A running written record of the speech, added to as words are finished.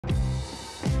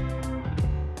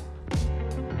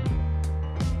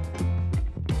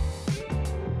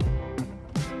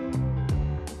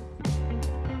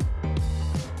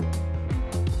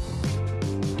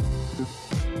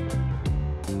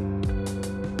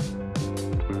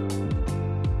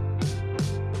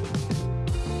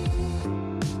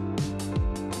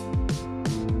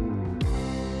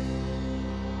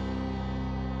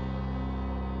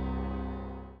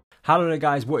Hello there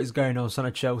guys, what is going on? Son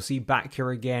of Chelsea back here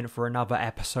again for another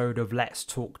episode of Let's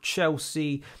Talk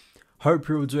Chelsea. Hope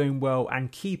you're all doing well and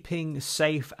keeping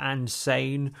safe and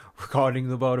sane regarding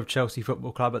the world of Chelsea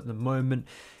Football Club at the moment.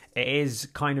 It is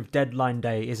kind of deadline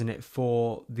day, isn't it,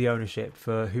 for the ownership,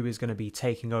 for who is going to be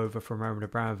taking over from Roman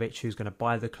Abramovich, who's going to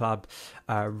buy the club.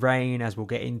 Rain, as we'll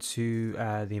get into,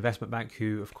 the investment bank,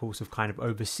 who of course have kind of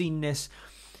overseen this.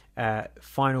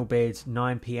 Final bid,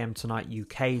 9 p.m. tonight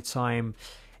UK time.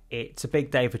 It's a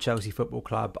big day for Chelsea Football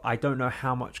Club. I don't know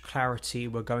how much clarity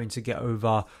we're going to get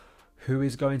over who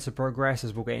is going to progress,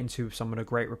 as we'll get into some of the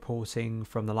great reporting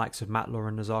from the likes of Matt Law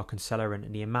and Nizaar, Kinsella,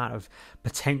 and the amount of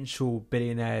potential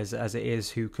billionaires as it is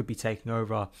who could be taking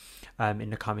over in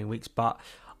the coming weeks. But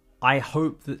I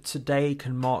hope that today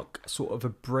can mark sort of a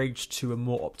bridge to a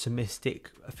more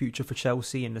optimistic future for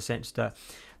Chelsea, in the sense that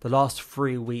the last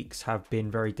 3 weeks have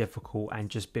been very difficult and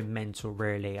just been mental,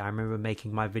 really. I remember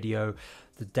making my video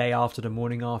the day after, the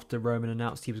morning after Roman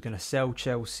announced he was going to sell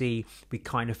Chelsea. We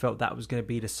kind of felt that was going to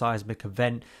be the seismic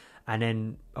event. And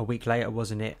then a week later,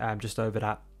 wasn't it, just over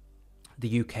that,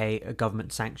 the UK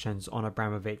government sanctions on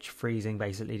Abramovich, freezing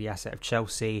basically the asset of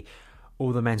Chelsea.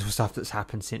 All the mental stuff that's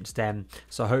happened since then.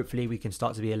 So hopefully we can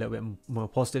start to be a little bit more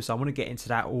positive. So I want to get into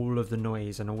that, all of the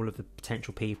noise and all of the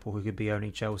potential people who could be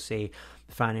owning Chelsea,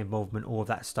 fan involvement, all of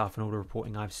that stuff and all the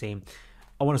reporting I've seen.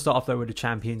 I want to start off though with the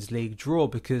Champions League draw,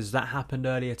 because that happened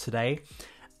earlier today.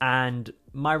 And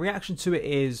my reaction to it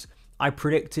is, I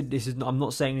predicted this. I'm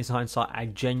not saying this in hindsight. I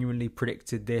genuinely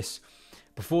predicted this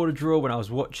before the draw, when I was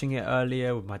watching it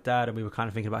earlier with my dad, and we were kind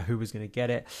of thinking about who was going to get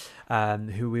it,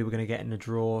 who we were going to get in the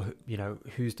draw, you know,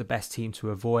 who's the best team to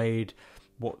avoid,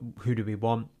 who do we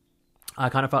want. I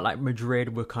kind of felt like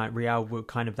Madrid were Real were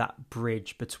kind of that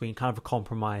bridge between, kind of a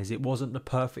compromise. It wasn't the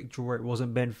perfect draw. It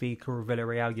wasn't Benfica or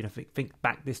Villarreal. You know, think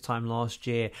back this time last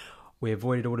year, we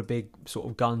avoided all the big sort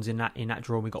of guns in that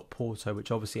draw, and we got Porto,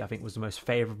 which obviously I think was the most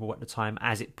favourable at the time,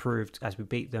 as it proved as we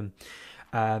beat them.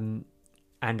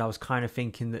 And I was kind of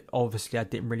thinking that obviously I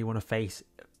didn't really want to face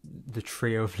the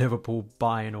trio of Liverpool,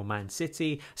 Bayern or Man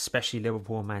City, especially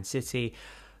Liverpool and Man City.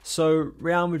 So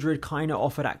Real Madrid kind of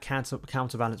offer that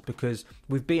counterbalance, because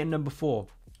we've beaten them before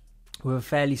with a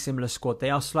fairly similar squad. They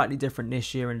are slightly different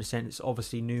this year in the sense,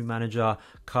 obviously, new manager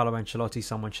Carlo Ancelotti,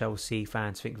 someone Chelsea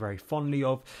fans think very fondly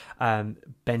of.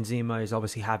 Benzema is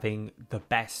obviously having the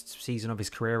best season of his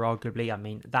career, arguably. I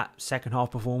mean, that second half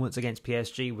performance against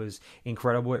PSG was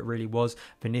incredible. It really was.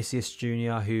 Vinicius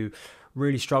Jr., who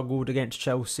really struggled against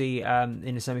Chelsea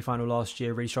in the semi-final last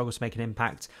year, really struggled to make an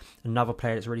impact. Another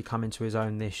player that's really come into his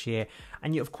own this year.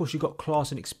 And yet, of course, you've got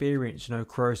class and experience, you know,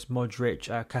 Kroos, Modric,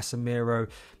 Casemiro.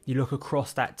 You look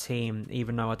across that team,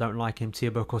 even though I don't like him,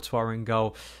 Thibaut Courtois in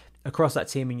goal, across that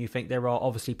team, and you think there are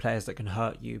obviously players that can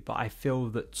hurt you. But I feel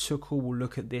that Tuchel will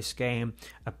look at this game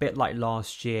a bit like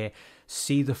last year,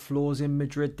 see the flaws in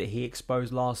Madrid that he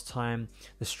exposed last time,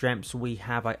 the strengths we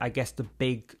have. I guess the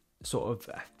big sort of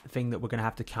thing that we're going to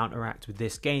have to counteract with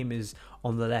this game is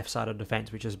on the left side of the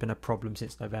defence, which has been a problem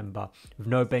since November. With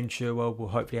no Ben Chilwell, we'll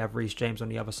hopefully have Reece James on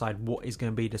the other side. What is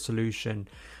going to be the solution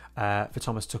for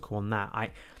Thomas Tuchel on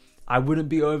that? I wouldn't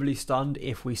be overly stunned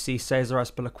if we see Cesar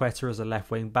Azpilicueta as a left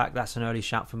wing back. That's an early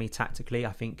shout for me tactically.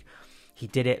 I think he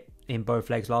did it in both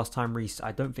legs last time. Reece,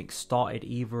 I don't think, started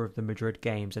either of the Madrid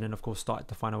games, and then of course started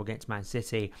the final against Man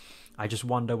City. I just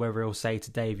wonder whether he'll say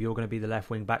to Dave, you're going to be the left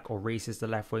wing back, or Reece is the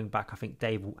left wing back. I think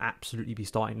Dave will absolutely be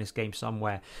starting this game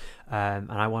somewhere,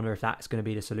 and I wonder if that's going to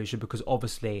be the solution, because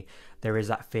obviously there is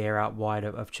that fear out wide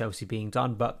of Chelsea being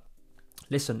done. But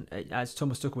listen, as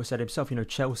Thomas Tuchel said himself, you know,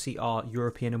 Chelsea are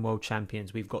European and world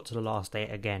champions. We've got to the last 8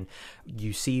 again.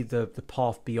 You see the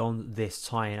path beyond this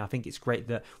tie, and I think it's great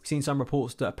that we've seen some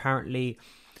reports that apparently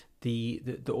the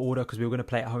order, because we were going to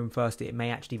play at home first, it may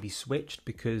actually be switched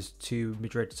because two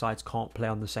Madrid sides can't play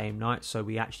on the same night. So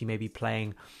we actually may be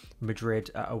playing Madrid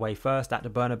away first at the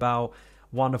Bernabeu.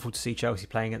 Wonderful to see Chelsea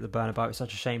playing at the Bernabeu. It's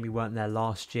such a shame we weren't there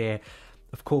last year.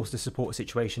 Of course, the support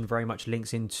situation very much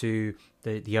links into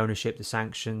the ownership, the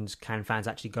sanctions. Can fans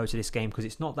actually go to this game? Because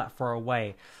it's not that far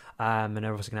away. And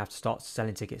they're obviously going to have to start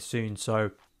selling tickets soon. So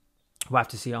we'll have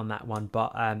to see on that one.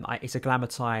 But it's a glamour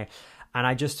tie. And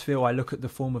I just feel, I look at the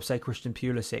form of, say, Christian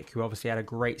Pulisic, who obviously had a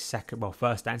great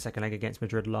first and second leg against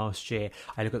Madrid last year.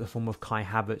 I look at the form of Kai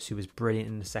Havertz, who was brilliant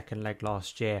in the second leg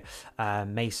last year.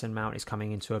 Mason Mount is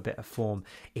coming into a bit of form.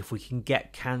 If we can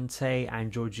get Kante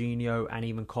and Jorginho and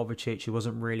even Kovacic, who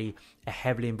wasn't really a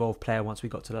heavily involved player once we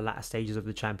got to the latter stages of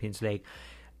the Champions League,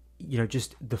 you know,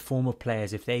 just the form of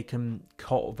players, if they can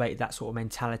cultivate that sort of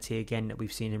mentality again that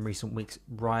we've seen in recent weeks,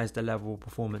 rise the level of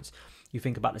performance, you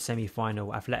think about the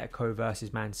semi-final, Atletico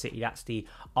versus Man City. That's the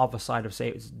other side of, say,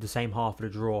 it's the same half of the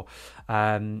draw.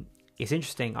 It's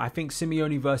interesting. I think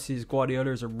Simeone versus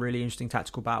Guardiola is a really interesting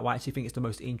tactical battle. I actually think it's the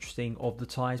most interesting of the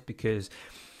ties because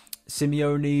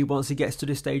Simeone, once he gets to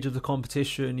this stage of the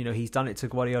competition, you know, he's done it to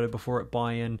Guardiola before at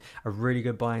Bayern, a really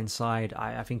good Bayern side.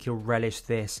 I think he'll relish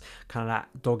this, kind of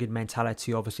that dogged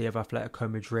mentality, obviously, of Atletico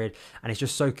Madrid. And it's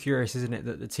just so curious, isn't it,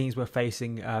 that the teams we're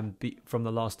facing from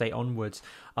the last day onwards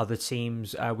are the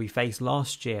teams we faced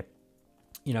last year.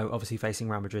 You know, obviously facing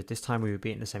Real Madrid. This time we were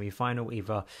beaten in the semi-final.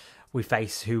 Either we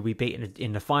face who we beat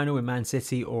in the final in Man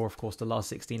City, or of course the last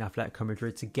 16 Atletico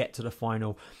Madrid to get to the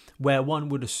final, where one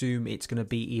would assume it's going to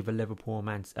be either Liverpool or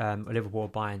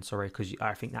Bayern, sorry, because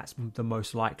I think that's the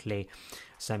most likely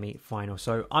semi-final.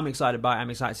 So I'm excited about it. I'm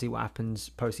excited to see what happens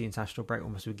post the international break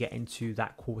once we get into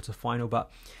that quarter-final.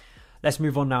 But let's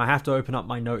move on now. I have to open up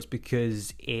my notes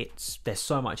because there's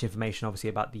so much information, obviously,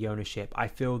 about the ownership. I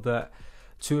feel that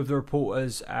two of the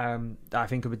reporters that I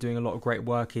think have been doing a lot of great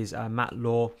work is Matt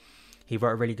Law. He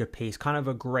wrote a really good piece, kind of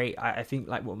a great, I think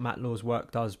like what Matt Law's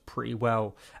work does pretty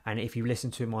well. And if you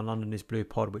listen to him on London is Blue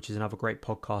Pod, which is another great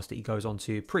podcast that he goes on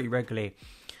to pretty regularly,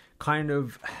 kind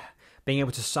of being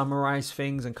able to summarize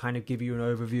things and kind of give you an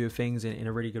overview of things in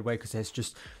a really good way, because there's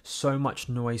just so much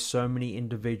noise, so many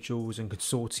individuals and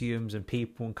consortiums and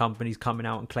people and companies coming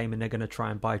out and claiming they're going to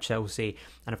try and buy Chelsea.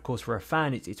 And of course, for a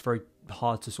fan, it's very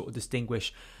hard to sort of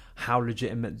distinguish how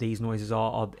legitimate these noises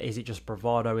are. Is it just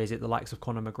bravado? Is it the likes of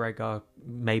Conor McGregor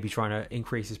maybe trying to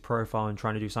increase his profile and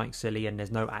trying to do something silly and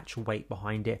there's no actual weight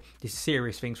behind it? This is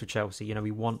serious things for Chelsea. You know, we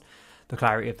want the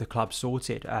clarity of the club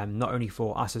sorted, not only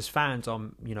for us as fans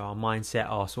on, you know, our mindset,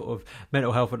 our sort of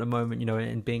mental health at the moment, you know,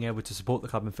 and being able to support the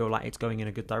club and feel like it's going in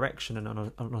a good direction and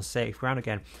on a safe ground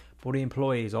again, but the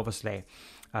employees, obviously,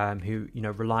 who, you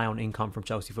know, rely on income from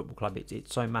Chelsea Football Club.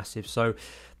 It's so massive. So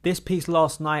this piece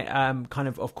last night kind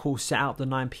of course, set out the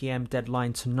 9 p.m.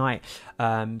 deadline tonight,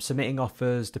 submitting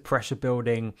offers, the pressure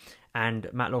building, and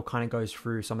Matt Law kind of goes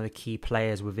through some of the key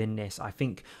players within this. I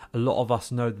think a lot of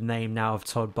us know the name now of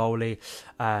Todd Boehly,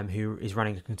 who is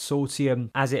running a consortium.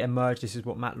 As it emerged, this is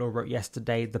what Matt Law wrote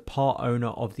yesterday, the part owner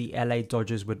of the LA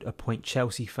Dodgers would appoint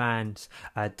Chelsea fans,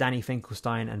 Danny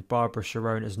Finkelstein and Barbara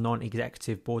Sharon as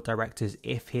non-executive board directors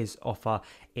if his offer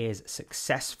is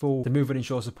successful. The move would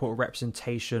ensure support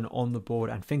representation on the board,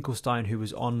 and Finkelstein, who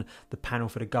was on the panel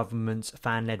for the government's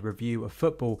fan-led review of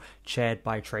football, chaired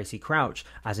by Tracy Crouch,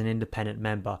 as an independent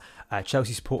member.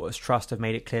 Chelsea Supporters Trust have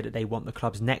made it clear that they want the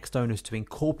club's next owners to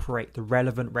incorporate the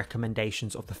relevant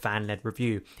recommendations of the fan-led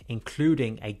review,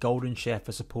 including a golden share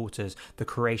for supporters, the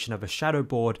creation of a shadow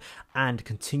board, and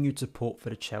continued support for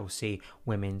the Chelsea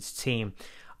women's team.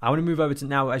 I want to move over to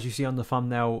now, as you see on the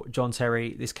thumbnail, John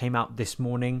Terry. This came out this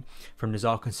morning from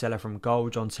Nizaar Kinsella from Goal.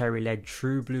 John Terry led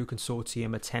True Blue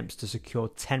Consortium attempts to secure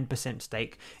 10%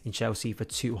 stake in Chelsea for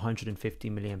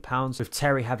 £250 million. With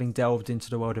Terry having delved into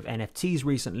the world of NFTs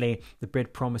recently, the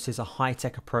bid promises a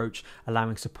high-tech approach,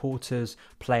 allowing supporters,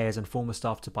 players and former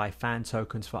staff to buy fan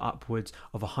tokens for upwards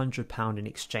of £100 in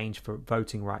exchange for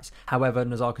voting rights. However,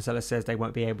 Nizaar Kinsella says they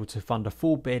won't be able to fund a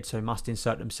full bid, so must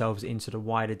insert themselves into the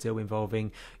wider deal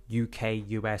involving UK,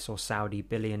 US or Saudi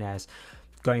billionaires.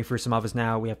 Going through some others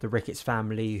now, we have the Ricketts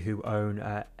family, who own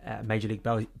a Major League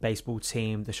Baseball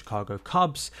team. The Chicago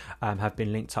Cubs have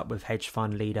been linked up with hedge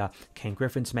fund leader Ken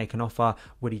Griffin to make an offer.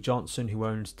 Woody Johnson, who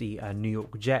owns the New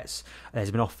York Jets.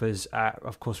 There's been offers,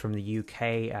 of course, from the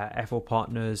UK, FL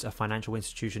Partners, a financial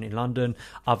institution in London.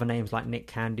 Other names like Nick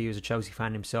Candy, who's a Chelsea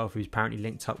fan himself, who's apparently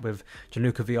linked up with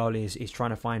Gianluca Vialli, is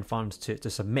trying to find funds to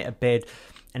submit a bid.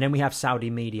 And then we have Saudi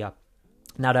media.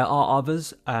 Now, there are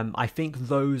others. I think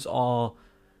those are,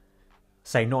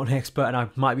 say, not an expert, and I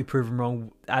might be proven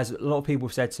wrong. As a lot of people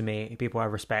have said to me, people I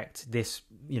respect, this,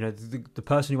 you know, the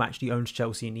person who actually owns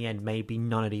Chelsea in the end may be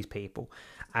none of these people,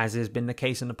 as has been the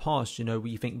case in the past. You know,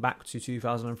 you think back to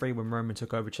 2003 when Roman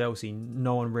took over Chelsea,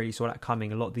 no one really saw that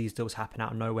coming. A lot of these deals happen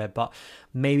out of nowhere, but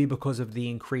maybe because of the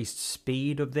increased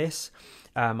speed of this.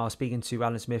 I was speaking to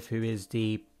Alan Smith, who is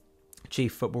the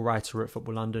chief football writer at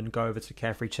Football London. Go over to the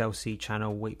Carefree Chelsea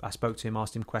channel. I spoke to him,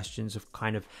 asked him questions of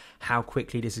kind of how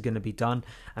quickly this is going to be done,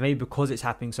 and maybe because it's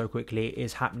happening so quickly, it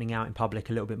is happening out in public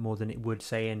a little bit more than it would,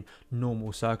 say, in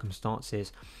normal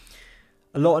circumstances.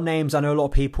 A lot of names, I know a lot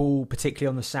of people, particularly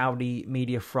on the Saudi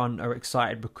media front, are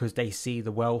excited because they see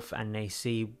the wealth and they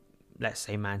see, let's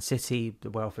say, Man City,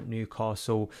 the wealth at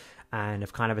Newcastle, and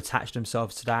have kind of attached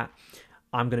themselves to that.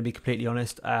 I'm going to be completely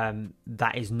honest,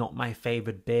 that is not my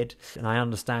favoured bid. And I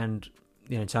understand,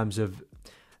 you know, in terms of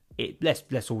it,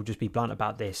 let's all just be blunt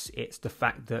about this. It's the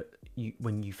fact that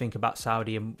when you think about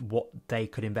Saudi and what they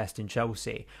could invest in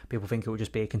Chelsea, people think it will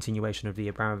just be a continuation of the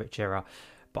Abramovich era.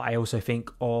 But I also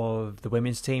think of the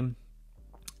women's team,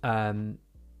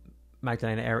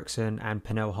 Magdalena Eriksson and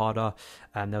Pernille Harder.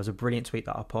 There was a brilliant tweet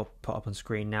that I put up on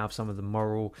screen now of some of the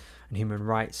moral and human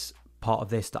rights part of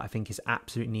this that I think is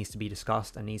absolutely needs to be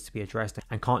discussed and needs to be addressed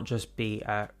and can't just be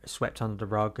swept under the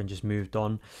rug and just moved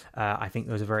on. I think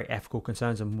those are very ethical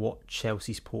concerns and what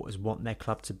Chelsea supporters want their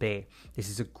club to be. This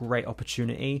is a great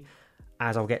opportunity,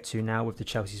 as I'll get to now, with the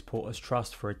Chelsea Supporters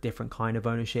Trust for a different kind of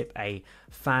ownership, a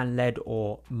fan-led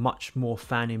or much more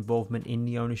fan involvement in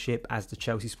the ownership as the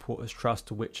Chelsea Supporters Trust,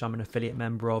 to which I'm an affiliate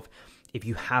member of. If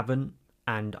you haven't,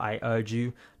 and I urge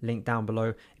you, link down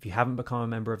below, if you haven't become a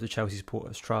member of the Chelsea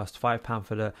Supporters Trust, £5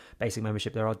 for the basic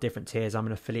membership. There are different tiers. I'm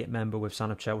an affiliate member with Son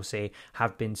of Chelsea,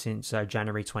 have been since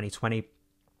January 2020.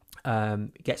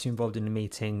 Gets you involved in the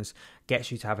meetings,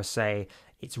 gets you to have a say.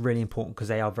 It's really important because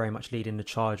they are very much leading the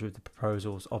charge with the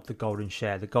proposals of the Golden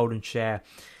Share. The Golden Share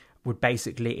would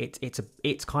basically,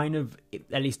 it's kind of,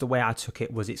 at least the way I took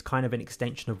it was, it's kind of an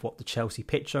extension of what the Chelsea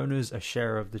pitch owners, a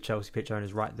share of the Chelsea pitch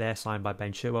owners right there, signed by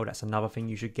Ben Chilwell. That's another thing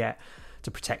you should get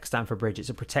to protect Stamford Bridge. It's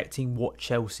protecting what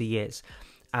Chelsea is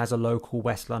as a local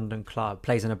West London club.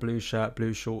 Plays in a blue shirt,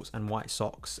 blue shorts and white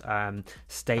socks,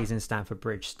 stays in Stamford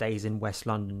Bridge, stays in West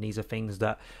London. These are things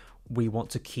that we want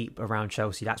to keep around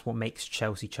Chelsea. That's what makes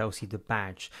Chelsea the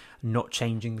badge, not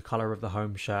changing the colour of the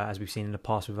home shirt as we've seen in the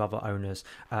past with other owners,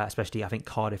 especially I think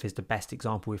Cardiff is the best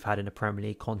example we've had in a Premier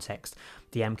League context.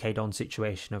 The MK Don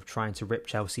situation of trying to rip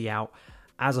Chelsea out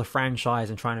as a franchise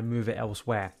and trying to move it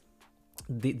elsewhere.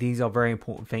 These are very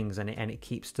important things, and it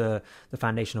keeps the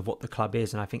foundation of what the club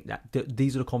is. And I think that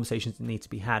these are the conversations that need to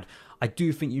be had. I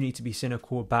do think you need to be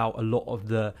cynical about a lot of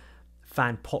the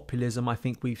fan populism I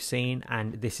think we've seen,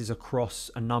 and this is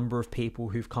across a number of people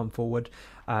who've come forward.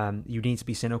 You need to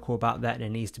be cynical about that. There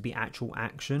needs to be actual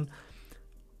action.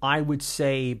 I would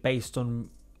say, based on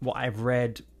what I've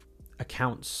read,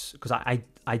 accounts, because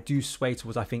I do sway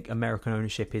towards, I think American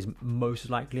ownership is most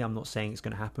likely. I'm not saying it's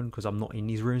going to happen because I'm not in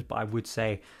these rooms, but I would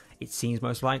say it seems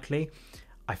most likely.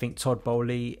 I think Todd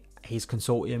Boehly, his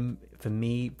consortium, for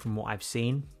me, from what I've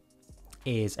seen,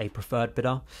 is a preferred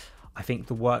bidder. I think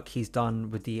the work he's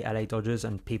done with the LA Dodgers,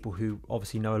 and people who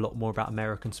obviously know a lot more about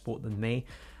American sport than me,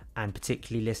 and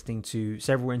particularly listening to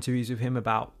several interviews with him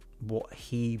about what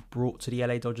he brought to the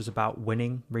LA Dodgers about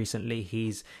winning recently.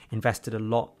 He's invested a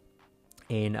lot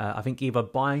in, I think, either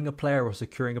buying a player or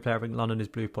securing a player. I think London is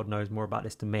Blue Pod knows more about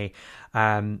this than me,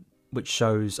 which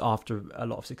shows after a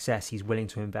lot of success, he's willing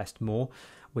to invest more,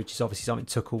 which is obviously something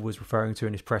Tuchel was referring to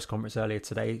in his press conference earlier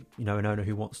today, an owner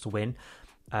who wants to win.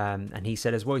 And he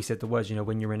said as well, he said the words,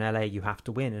 when you're in LA, you have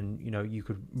to win. And, you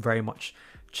could very much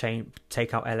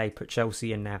take out LA, put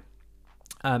Chelsea in there.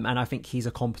 And I think he's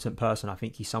a competent person. I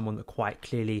think he's someone that quite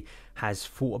clearly has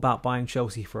thought about buying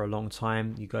Chelsea for a long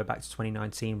time. You go back to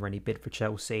 2019 when he bid for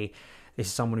Chelsea. This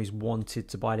is someone who's wanted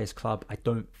to buy this club. I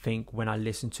don't think when I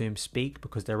listen to him speak,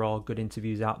 because there are good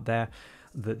interviews out there,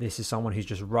 that this is someone who's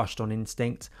just rushed on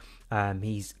instinct.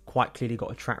 He's quite clearly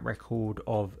got a track record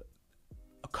of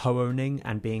co-owning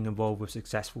and being involved with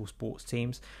successful sports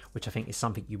teams, which I think is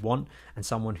something you want, and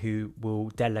someone who will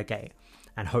delegate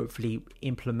and hopefully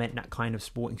implement that kind of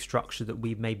sporting structure that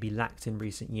we've maybe lacked in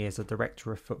recent years, a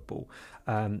director of football,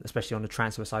 especially on the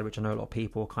transfer side, which I know a lot of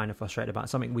people are kind of frustrated about.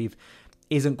 Something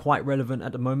isn't quite relevant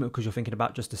at the moment because you're thinking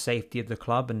about just the safety of the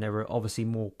club, and there are obviously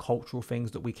more cultural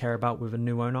things that we care about with a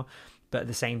new owner. But at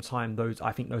the same time,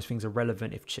 I think those things are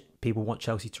relevant if people want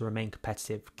Chelsea to remain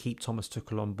competitive, keep Thomas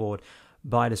Tuchel on board,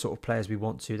 buy the sort of players we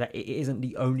want to. That it isn't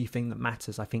the only thing that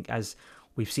matters. I think, as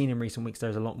we've seen in recent weeks,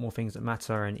 there's a lot more things that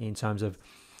matter in terms of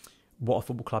what a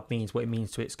football club means, what it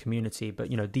means to its community. But,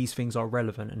 these things are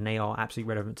relevant, and they are absolutely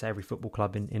relevant to every football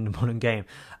club in the modern game.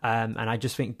 And I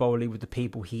just think Boehly, with the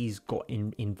people he's got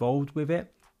involved with it,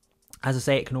 as I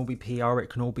say, it can all be PR, it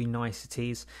can all be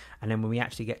niceties. And then when we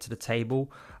actually get to the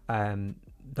table,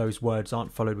 those words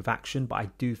aren't followed with action. But I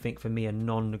do think, for me, a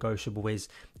non-negotiable is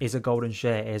a golden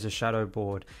share, is a shadow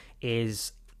board,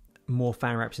 is more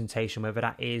fan representation, whether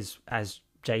that is, as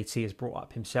JT has brought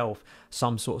up himself,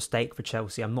 some sort of stake for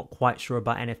Chelsea. I'm not quite sure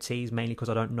about NFTs, mainly because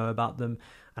I don't know about them,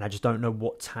 and I just don't know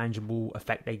what tangible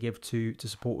effect they give to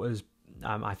supporters.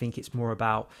 I think it's more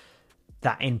about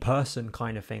that in-person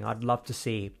kind of thing. I'd love to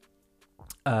see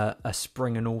a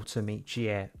spring and autumn each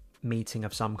year meeting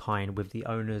of some kind with the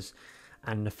owners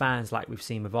and the fans, like we've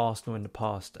seen with Arsenal in the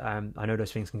past. I know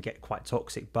those things can get quite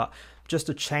toxic, but just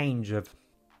a change of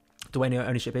the way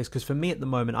ownership is, because for me at the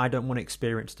moment, I don't want to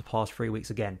experience the past 3 weeks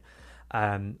again.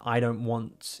 I don't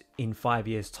want in 5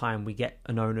 years' time we get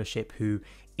an ownership who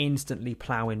instantly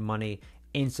plough in money,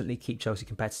 instantly keep Chelsea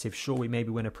competitive. Sure, we maybe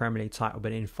win a Premier League title,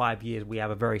 but in 5 years we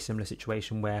have a very similar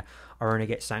situation where our owner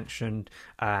gets sanctioned,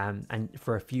 and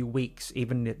for a few weeks,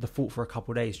 even the fault for a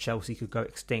couple of days, Chelsea could go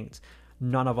extinct.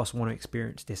 None of us want to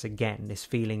experience this again, this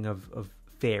feeling of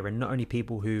fear. And not only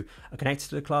people who are connected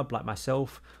to the club, like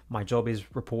myself, my job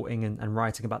is reporting and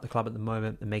writing about the club at the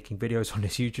moment and making videos on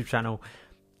this YouTube channel.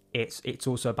 It's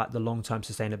also about the long-term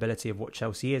sustainability of what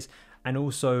Chelsea is, and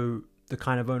also the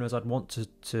kind of owners I'd want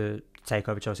to take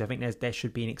over Chelsea. I think there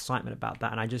should be an excitement about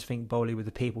that, and I just think Boehly, with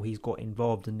the people he's got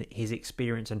involved and his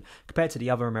experience, and compared to the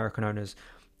other American owners,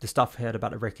 the stuff I heard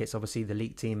about the Ricketts, obviously the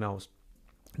leaked emails,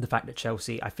 the fact that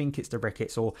Chelsea, I think it's the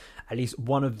Ricketts, or at least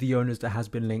one of the owners that has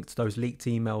been linked to those leaked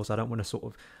emails. I don't want to sort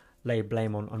of lay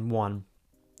blame on one,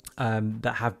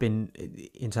 that have been,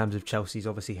 in terms of Chelsea's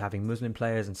obviously having Muslim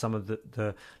players, and some of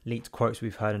the leaked quotes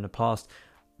we've heard in the past,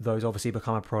 those obviously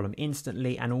become a problem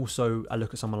instantly. And also I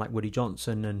look at someone like Woody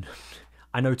Johnson, and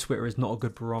I know Twitter is not a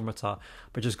good barometer,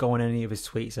 but just go on any of his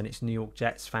tweets and it's New York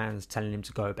Jets fans telling him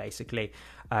to go, basically.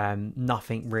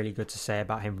 Nothing really good to say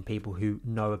about him from people who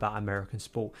know about American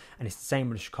sport. And it's the same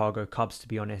with the Chicago Cubs, to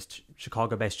be honest.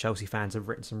 Chicago-based Chelsea fans have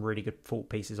written some really good thought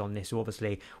pieces on this, who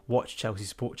obviously watch Chelsea,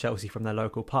 support Chelsea from their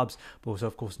local pubs, but also,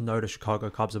 of course, know the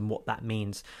Chicago Cubs and what that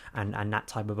means, and that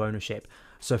type of ownership.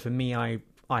 So for me, I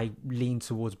lean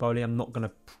towards Boehly.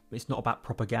 It's not about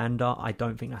propaganda. I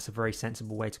don't think that's a very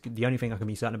sensible way to. The only thing I can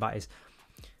be certain about is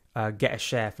get a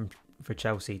share for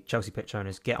Chelsea pitch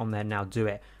owners. Get on there now, do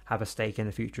it. Have a stake in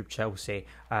the future of Chelsea.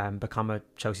 Become a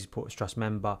Chelsea Supporters Trust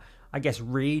member. I guess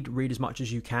read as much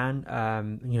as you can.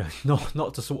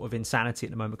 Not to sort of insanity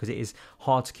at the moment, because it is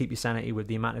hard to keep your sanity with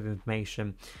the amount of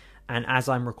information. And as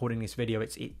I'm recording this video,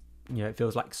 it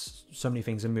feels like so many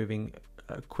things are moving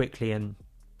quickly, and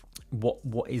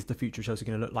what is the future of Chelsea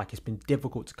going to look like? It's been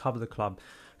difficult to cover the club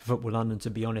for Football London, to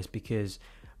be honest, because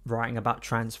writing about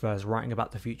transfers, writing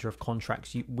about the future of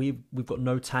contracts, we've got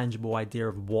no tangible idea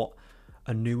of what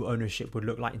a new ownership would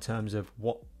look like in terms of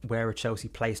where are Chelsea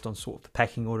placed on sort of the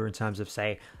pecking order in terms of,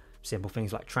 say, simple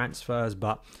things like transfers,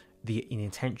 but the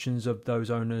intentions of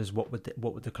those owners. What would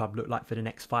the club look like for the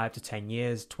next 5 to 10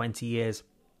 years, 20 years?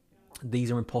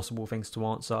 These are impossible things to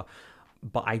answer.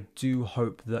 But I do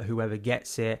hope that whoever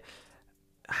gets it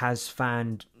has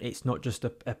found it's not just a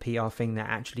PR thing, that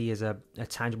actually is a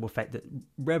tangible effect, that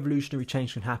revolutionary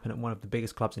change can happen at one of the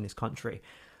biggest clubs in this country.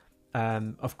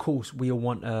 Of course, we all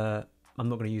want I'm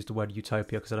not going to use the word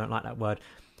utopia because I don't like that word.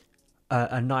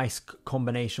 A nice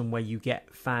combination where you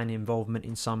get fan involvement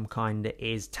in some kind that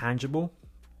is tangible.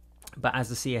 But as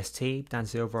the CST, Dan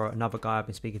Silver, another guy I've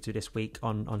been speaking to this week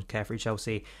on Carefree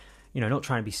Chelsea, not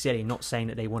trying to be silly, not saying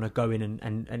that they want to go in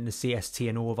and the CST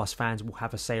and all of us fans will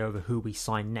have a say over who we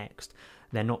sign next.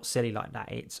 They're not silly like that.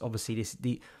 It's obviously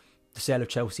the sale of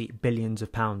Chelsea, billions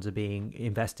of pounds are being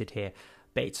invested here.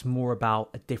 But it's more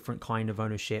about a different kind of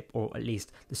ownership, or at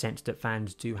least the sense that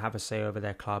fans do have a say over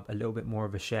their club, a little bit more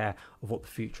of a share of what the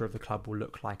future of the club will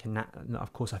look like. And that,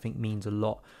 of course, I think means a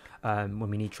lot when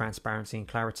we need transparency and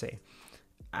clarity.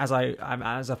 As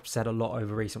I've said a lot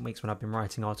over recent weeks when I've been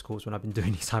writing articles, when I've been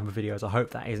doing these type of videos, I hope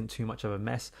that isn't too much of a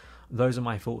mess. Those are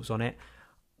my thoughts on it.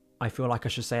 I feel like I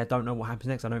should say I don't know what happens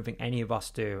next. I don't think any of us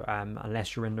do,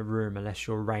 unless you're in the room, unless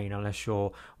you're Rain, unless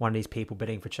you're one of these people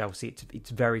bidding for Chelsea.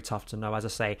 It's very tough to know. As I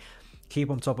say,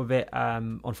 keep on top of it.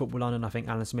 On Football London, I think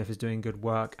Alan Smith is doing good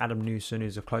work. Adam Newson,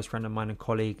 who's a close friend of mine and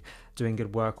colleague, doing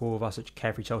good work. All of us at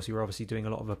Carefree Chelsea were obviously doing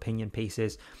a lot of opinion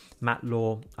pieces. Matt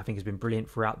Law, I think, has been brilliant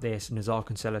throughout this. Nizaar,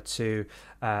 Kinsella too.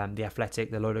 The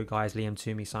Athletic, the Lolo guys, Liam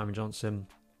Toomey, Simon Johnson,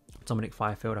 Dominic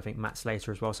Firefield, I think Matt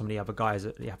Slater as well, some of the other guys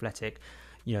at the Athletic.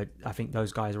 I think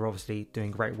those guys are obviously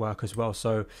doing great work as well.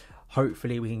 So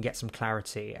hopefully we can get some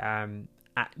clarity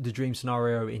at the dream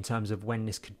scenario in terms of when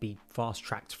this could be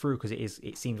fast-tracked through, because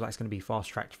it seems like it's going to be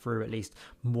fast-tracked through, at least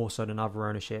more so than other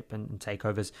ownership and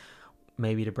takeovers,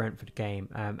 maybe the Brentford game.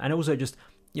 And also just,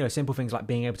 simple things like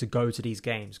being able to go to these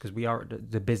games, because we are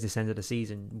at the business end of the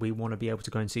season. We want to be able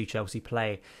to go and see Chelsea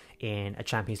play in a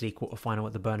Champions League quarter-final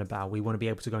at the Bernabeu. We want to be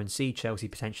able to go and see Chelsea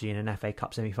potentially in an FA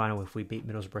Cup semi-final if we beat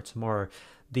Middlesbrough tomorrow.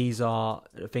 These are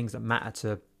things that matter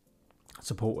to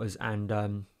supporters,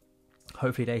 and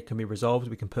hopefully they can be resolved.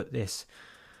 We can put this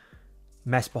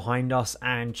mess behind us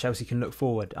and Chelsea can look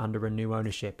forward under a new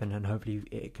ownership, and hopefully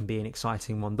it can be an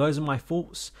exciting one. Those are my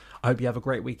thoughts. I hope you have a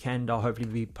great weekend. I'll hopefully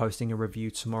be posting a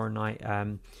review tomorrow night.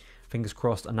 Fingers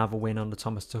crossed, another win under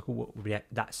Thomas Tuchel will be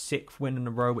that 6th win in a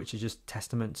row, which is just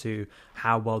testament to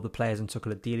how well the players and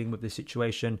Tuchel are dealing with this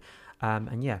situation.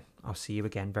 And yeah, I'll see you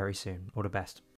again very soon. All the best.